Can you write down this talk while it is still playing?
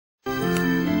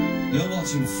You're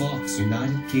watching Fox,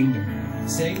 United Kingdom.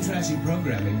 Same trashy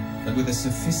programming, but with a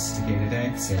sophisticated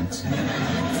accent.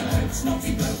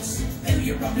 Naughty blokes, who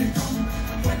you running from?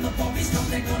 When the bobbies come,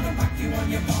 they're gonna whack you on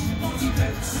your bum. Naughty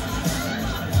blokes.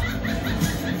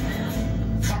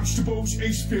 Constables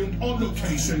is filmed on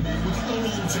location with all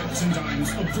objects and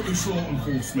dimes of British law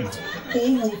enforcement.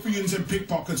 All ruffians and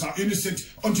pickpockets are innocent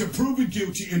until proven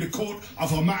guilty in the court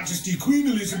of Her Majesty Queen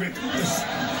Elizabeth II.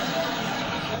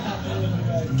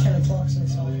 Kelly Clarkson.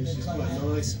 She's quite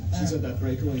nice. She's had that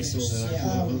breakaway saw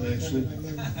her actually.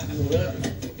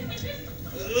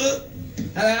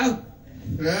 Hello?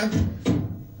 Yeah?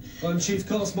 I'm Chief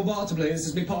Constable Madtv. This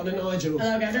is me partner Nigel.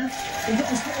 Hello, Gadget. We've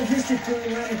got a spotted listed for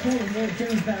around the corner near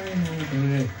Kingsbury.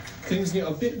 Yeah. Things get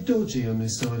a bit dodgy on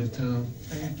this side of town.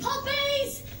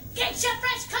 Poppies! Get your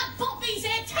fresh cut poppies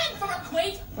here, 10 for a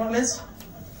quid! Right, miss?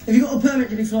 Have you got a permit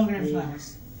to be flogging in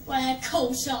flowers? Well, of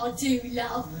course I do,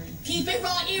 love. Keep it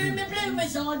right here in the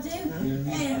bloomers, I do.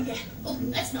 There we go. Oh,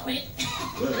 that's not it.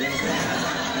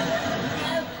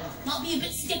 Might be a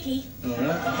bit sticky.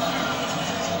 Alright.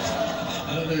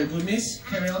 Hello, good miss.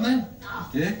 Carry on then. Oh,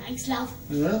 yeah? Thanks, love.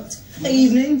 Alright.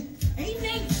 Evening.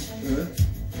 Evening. Alright.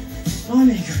 I'm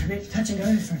here, a bit touch and go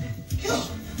for a minute.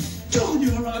 John,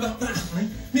 you're right up that, mate.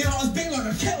 My heart's been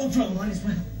like a kettle drum. Mine as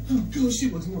well. Oh, God, she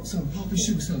was not so poppy,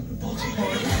 she was so body. We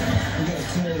got a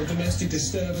call of domestic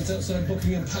disturbance outside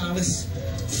Buckingham Palace.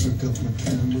 Forgot my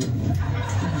camera.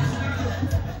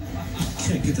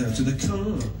 Can't get out of the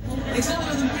car. It's not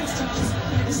another Prince Charles.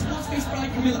 This is Madtv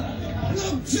Bride Camilla.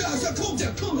 No, sir, calm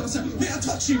down, sir. May I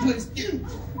touch you, please?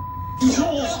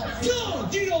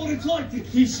 God, you know what it's like to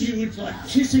kiss you? It's like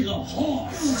kissing a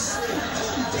horse.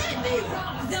 Let me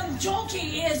wrap them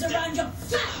donkey ears around your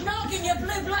fat noggin, you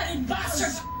blue-blooded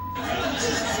bastard!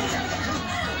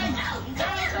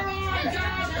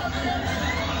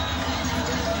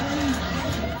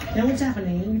 Now, what's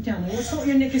happening? You tell me. What's got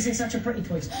your knickers in such a pretty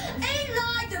twist? He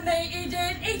lied to me, he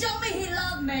did. He told me he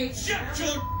loved me. Shut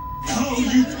your... Oh,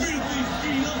 you filthy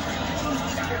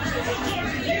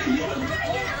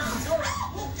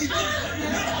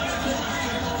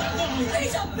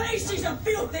He's a beast, he's a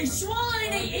filthy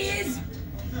swine, he is!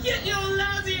 Get your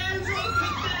lousy hands off me,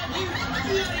 Dad, you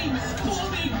bloody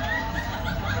balmy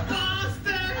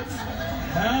bastards!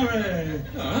 Harry!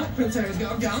 Alright, Prince Harry's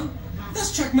got a gun.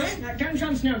 That's checkmate. Gun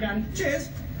trumps no gun. Cheers.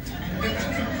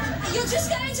 You're just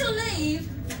going to leave?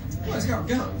 Well, he's got a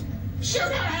gun. Shoot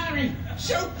her, Harry!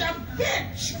 Shoot the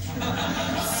bitch!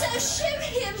 So shoot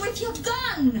him with your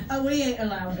gun! Oh, we ain't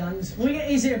allowed guns. We get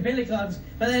easier billy clubs,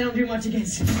 but they don't do much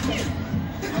against it.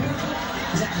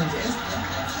 Exactly.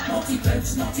 Naughty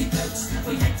blokes,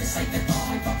 we hate to say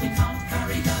goodbye, but we can't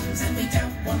carry guns and we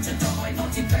don't want to die,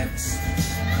 naughty blokes.